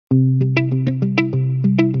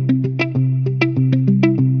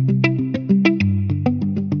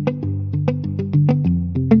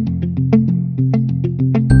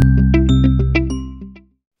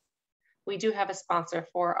a sponsor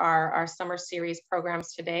for our summer series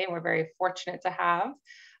programs today, and we're very fortunate to have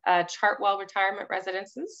Chartwell Retirement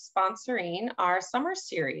Residences sponsoring our summer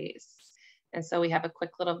series. And so we have a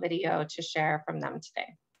quick little video to share from them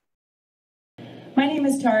today. My name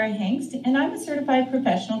is Tara Hengst, and I'm a certified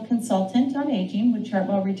professional consultant on aging with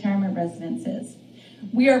Chartwell Retirement Residences.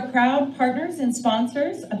 We are proud partners and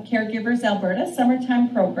sponsors of Caregivers Alberta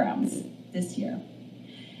summertime programs this year.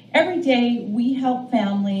 Every day, we help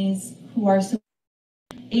families who are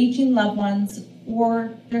aging loved ones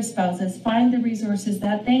or their spouses find the resources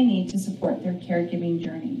that they need to support their caregiving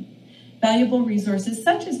journey. Valuable resources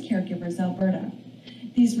such as Caregivers Alberta.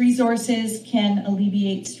 These resources can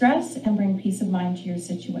alleviate stress and bring peace of mind to your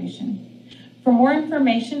situation. For more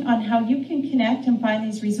information on how you can connect and find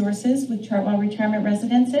these resources with Chartwell Retirement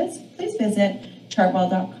Residences, please visit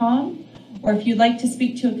chartwell.com, or if you'd like to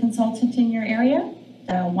speak to a consultant in your area,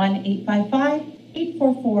 dial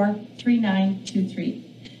 1-855-844-3923.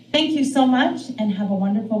 Thank you so much and have a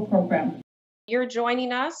wonderful program. You're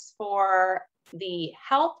joining us for the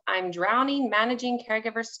Help I'm Drowning Managing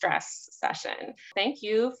Caregiver Stress session. Thank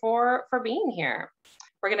you for being here.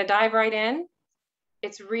 We're going to dive right in.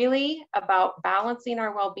 It's really about balancing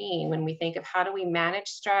our well-being when we think of how do we manage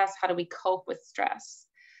stress, how do we cope with stress.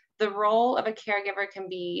 The role of a caregiver can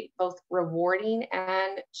be both rewarding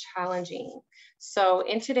and challenging. So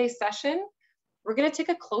in today's session, we're going to take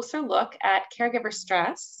a closer look at caregiver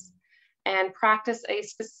stress and practice a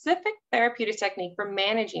specific therapeutic technique for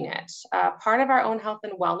managing it. Part of our own health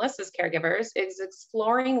and wellness as caregivers is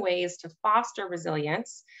exploring ways to foster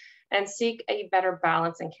resilience and seek a better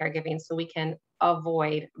balance in caregiving so we can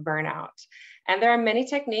avoid burnout. And there are many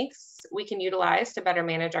techniques we can utilize to better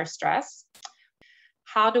manage our stress.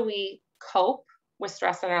 How do we cope with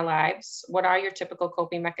stress in our lives? What are your typical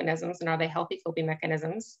coping mechanisms, and are they healthy coping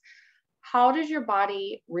mechanisms? How does your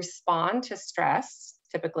body respond to stress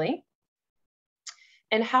typically?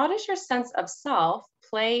 And how does your sense of self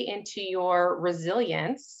play into your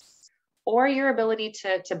resilience or your ability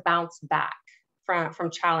to bounce back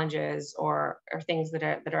from challenges or things that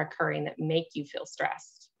are occurring that make you feel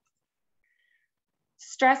stressed?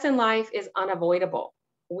 Stress in life is unavoidable.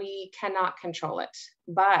 We cannot control it,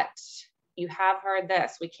 but you have heard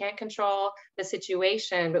this. We can't control the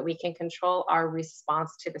situation, but we can control our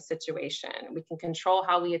response to the situation. We can control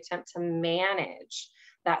how we attempt to manage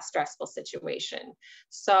that stressful situation.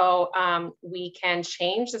 So we can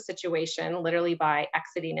change the situation literally by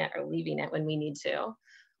exiting it or leaving it when we need to.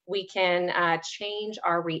 We can change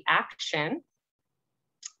our reaction.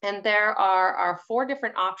 And there are 4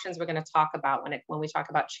 different options we're going to talk about when we talk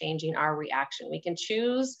about changing our reaction. We can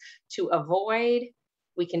choose to avoid,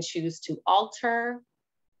 we can choose to alter,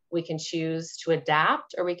 we can choose to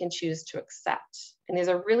adapt, or we can choose to accept. And these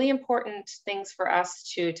are really important things for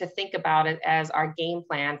us to think about it as our game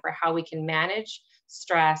plan for how we can manage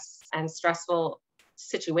stress and stressful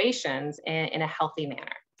situations in a healthy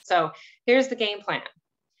manner. So here's the game plan.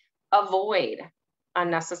 Avoid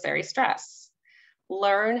unnecessary stress.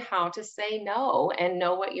 Learn how to say no and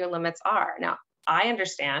know what your limits are. Now, I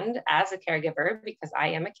understand as a caregiver, because I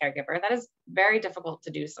am a caregiver, that is very difficult to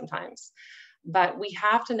do sometimes. But we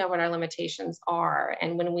have to know what our limitations are.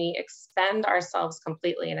 And when we expend ourselves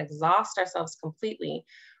completely and exhaust ourselves completely,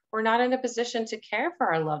 we're not in a position to care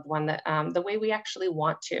for our loved one the way we actually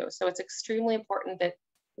want to. So it's extremely important that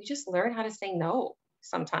we just learn how to say no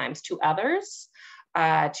sometimes to others,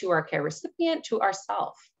 to our care recipient, to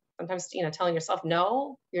ourselves. Sometimes, telling yourself,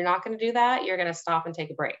 no, you're not going to do that. You're going to stop and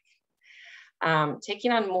take a break.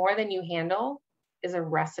 Taking on more than you handle is a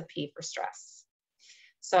recipe for stress.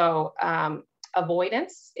 So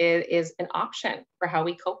avoidance is an option for how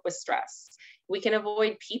we cope with stress. We can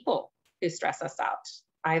avoid people who stress us out.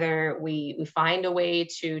 Either we find a way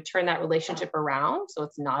to turn that relationship around so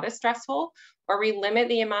it's not as stressful, or we limit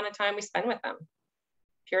the amount of time we spend with them.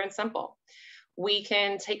 Pure and simple. We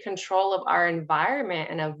can take control of our environment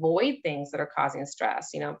and avoid things that are causing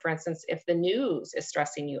stress. For instance, if the news is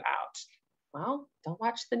stressing you out, well, don't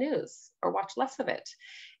watch the news or watch less of it.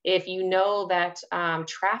 If you know that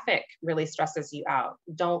traffic really stresses you out,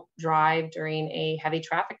 don't drive during a heavy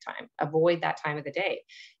traffic time. Avoid that time of the day.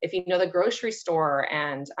 If you know the grocery store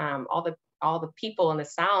and all the people and the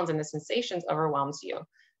sounds and the sensations overwhelms you,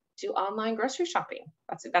 do online grocery shopping.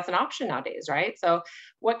 That's an option nowadays, right? So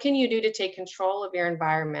what can you do to take control of your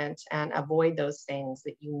environment and avoid those things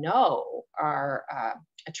that you know are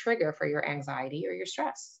a trigger for your anxiety or your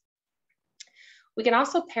stress? We can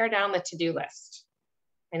also pare down the to-do list.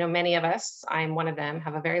 I know many of us, I'm one of them,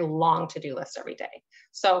 have a very long to-do list every day.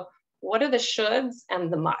 So what are the shoulds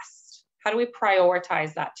and the musts? How do we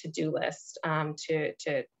prioritize that to-do list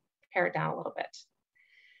to pare it down a little bit.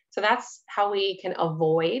 So that's how we can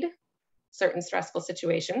avoid certain stressful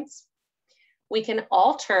situations. We can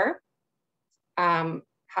alter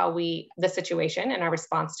the situation and our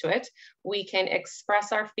response to it. We can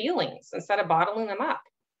express our feelings instead of bottling them up.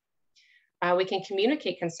 We can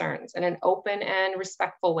communicate concerns in an open and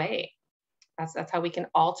respectful way. That's how we can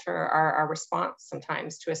alter our response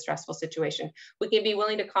sometimes to a stressful situation. We can be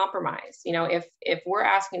willing to compromise. You know, if we're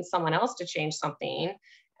asking someone else to change something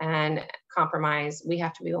and compromise, we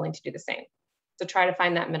have to be willing to do the same. So try to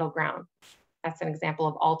find that middle ground. That's an example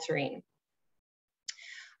of altering.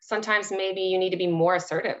 Sometimes maybe you need to be more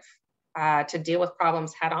assertive to deal with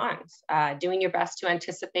problems head on, doing your best to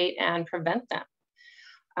anticipate and prevent them.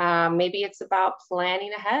 Maybe it's about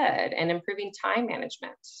planning ahead and improving time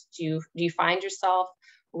management. Do you find yourself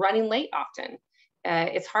running late often?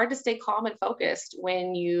 It's hard to stay calm and focused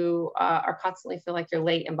when you are constantly feel like you're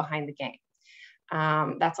late and behind the game.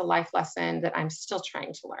 That's a life lesson that I'm still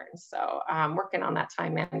trying to learn. So I'm working on that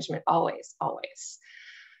time management always, always.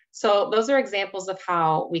 So those are examples of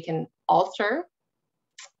how we can alter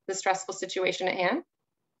the stressful situation at hand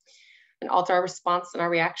and alter our response and our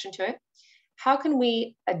reaction to it. How can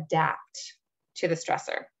we adapt to the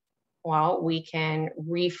stressor? Well, we can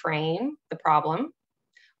reframe the problem.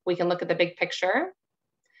 We can look at the big picture.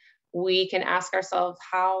 We can ask ourselves,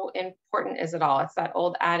 how important is it all? It's that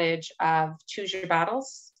old adage of choose your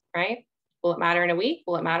battles, right? Will it matter in a week?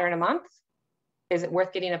 Will it matter in a month? Is it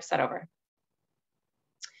worth getting upset over?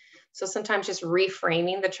 So sometimes just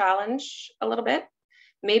reframing the challenge a little bit.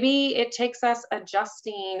 Maybe it takes us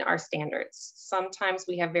adjusting our standards. Sometimes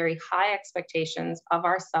we have very high expectations of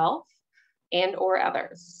ourselves and or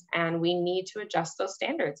others, and we need to adjust those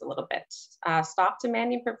standards a little bit. Stop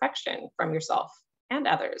demanding perfection from yourself and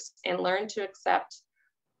others and learn to accept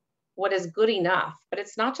what is good enough. But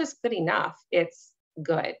it's not just good enough, it's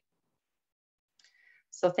good.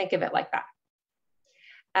 So think of it like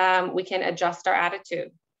that. We can adjust our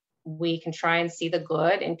attitude. We can try and see the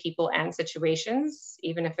good in people and situations,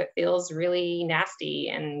 even if it feels really nasty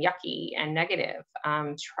and yucky and negative.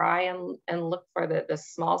 Try and look for the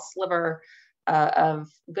small sliver of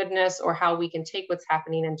goodness, or how we can take what's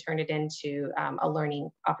happening and turn it into a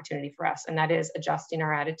learning opportunity for us. And that is adjusting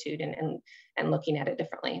our attitude and looking at it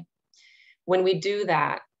differently. When we do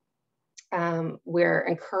that, we're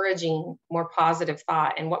encouraging more positive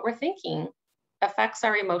thought, and what we're thinking affects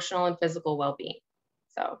our emotional and physical well-being.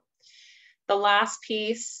 So the last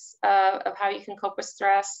piece of how you can cope with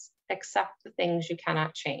stress, accept the things you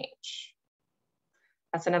cannot change.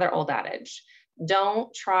 That's another old adage.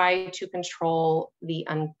 Don't try to control the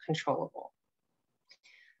uncontrollable.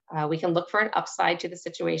 We can look for an upside to the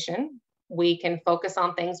situation. We can focus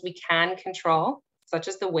on things we can control, such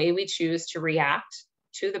as the way we choose to react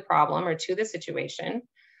to the problem or to the situation.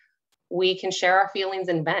 We can share our feelings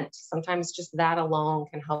and vent. Sometimes just that alone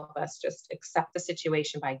can help us just accept the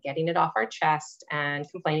situation by getting it off our chest and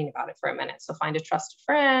complaining about it for a minute. So find a trusted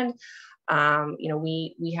friend.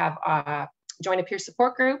 We have join a peer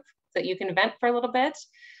support group that you can vent for a little bit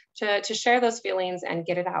to share those feelings and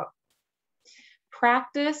get it out.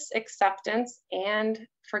 Practice acceptance and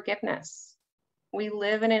forgiveness. We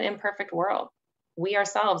live in an imperfect world. We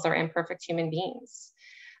ourselves are imperfect human beings.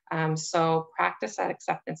 So practice that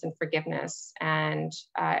acceptance and forgiveness, and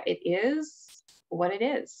it is what it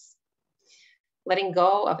is. Letting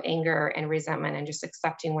go of anger and resentment and just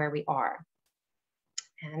accepting where we are.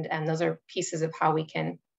 And those are pieces of how we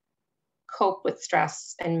can cope with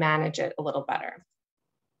stress and manage it a little better.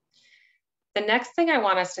 The next thing I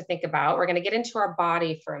want us to think about, we're going to get into our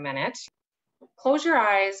body for a minute. Close your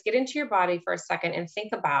eyes, get into your body for a second, and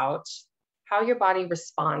think about how your body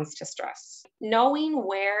responds to stress. Knowing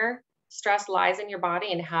where stress lies in your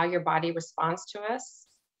body and how your body responds to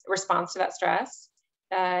that stress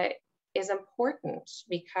is important,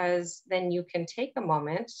 because then you can take a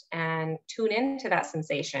moment and tune into that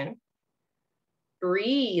sensation,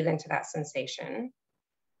 breathe into that sensation,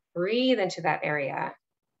 breathe into that area,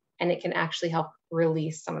 and it can actually help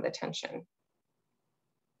release some of the tension.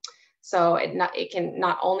 So it can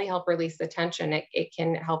not only help release the tension, it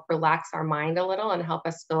can help relax our mind a little and help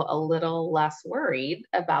us feel a little less worried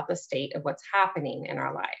about the state of what's happening in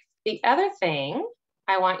our life. The other thing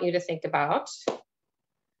I want you to think about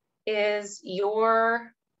is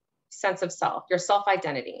your sense of self, your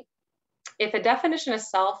self-identity. If a definition of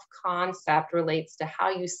self-concept relates to how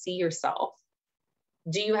you see yourself,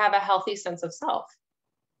 do you have a healthy sense of self?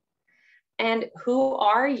 And who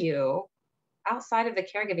are you outside of the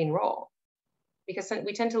caregiving role? Because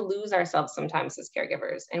we tend to lose ourselves sometimes as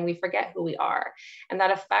caregivers and we forget who we are. And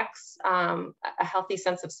that affects a healthy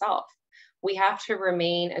sense of self. We have to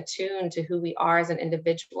remain attuned to who we are as an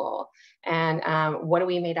individual and what are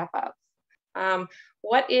we made up of.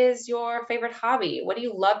 What is your favorite hobby? What do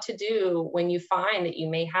you love to do when you find that you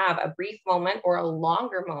may have a brief moment or a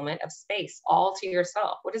longer moment of space all to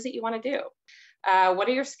yourself? What is it you want to do? What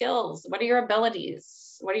are your skills? What are your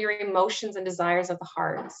abilities? What are your emotions and desires of the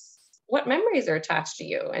heart? What memories are attached to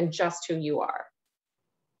you and just who you are?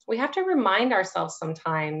 We have to remind ourselves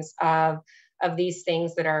sometimes of these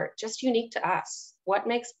things that are just unique to us. What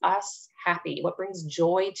makes us happy? What brings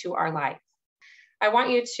joy to our life? I want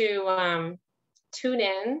you to tune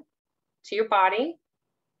in to your body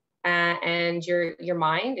and your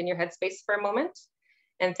mind and your headspace for a moment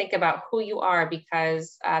and think about who you are,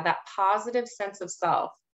 because that positive sense of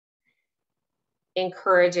self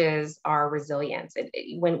encourages our resilience.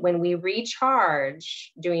 When we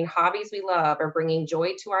recharge doing hobbies we love or bringing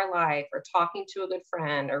joy to our life or talking to a good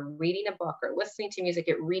friend or reading a book or listening to music,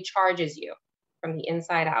 it recharges you from the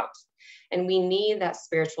inside out. And we need that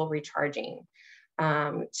spiritual recharging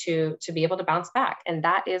to be able to bounce back. And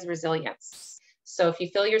that is resilience. So if you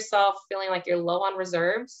feel yourself feeling like you're low on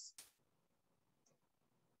reserves,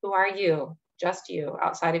 who are you? Just you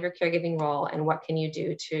outside of your caregiving role, and what can you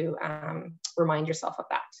do to remind yourself of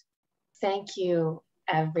that? Thank you,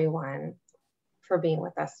 everyone, for being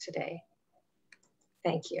with us today.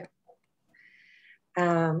 Thank you.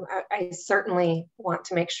 I certainly want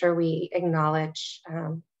to make sure we acknowledge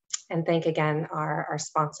and thank again our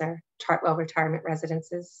sponsor, Chartwell Retirement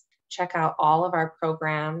Residences. Check out all of our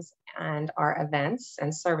programs and our events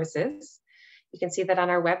and services. You can see that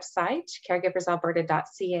on our website,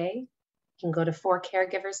 caregiversalberta.ca. You can go to For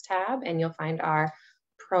Caregivers tab and you'll find our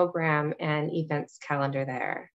program and events calendar there.